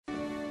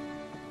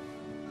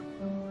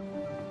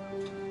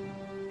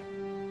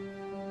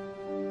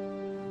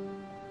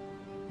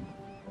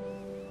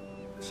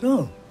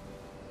So,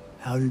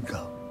 how'd it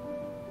go?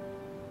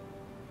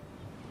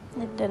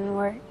 It didn't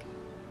work.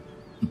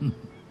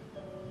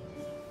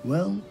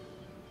 Well,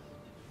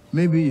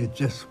 maybe it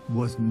just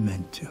wasn't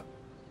meant to.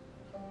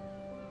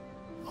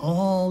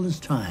 All this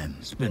time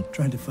spent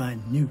trying to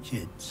find new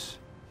kids.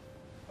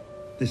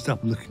 They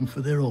stopped looking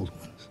for their old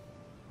ones.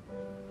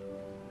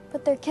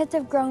 But their kids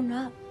have grown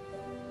up.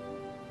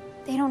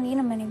 They don't need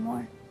them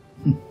anymore.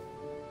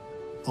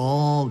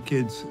 All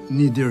kids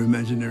need their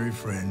imaginary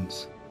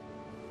friends.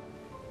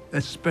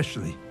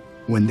 Especially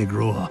when they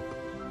grow up.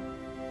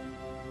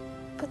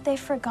 But they've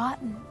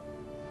forgotten.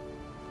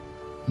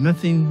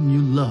 Nothing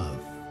you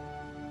love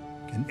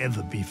can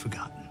ever be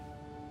forgotten.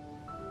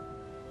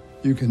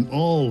 You can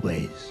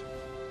always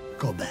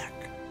go back.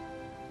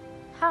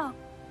 How?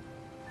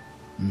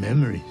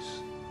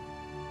 Memories.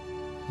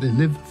 They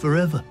live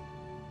forever,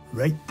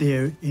 right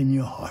there in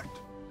your heart.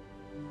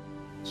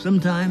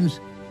 Sometimes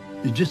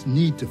you just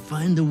need to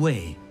find a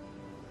way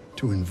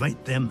to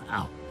invite them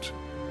out.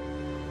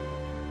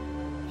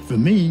 For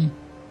me,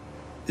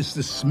 it's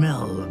the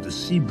smell of the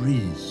sea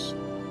breeze,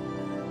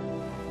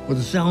 or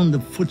the sound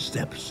of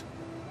footsteps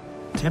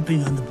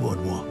tapping on the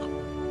boardwalk.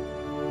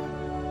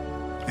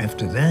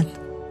 After that,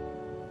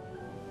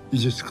 you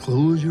just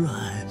close your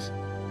eyes,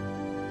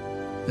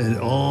 and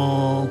it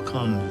all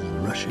comes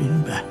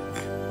rushing back.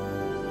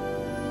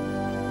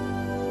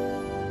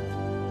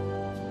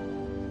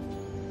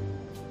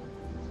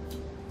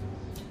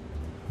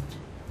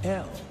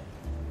 L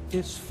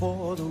is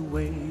for the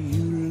way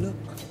you look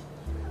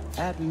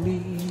at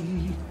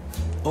me.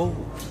 O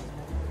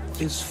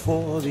is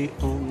for the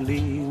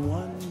only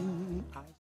one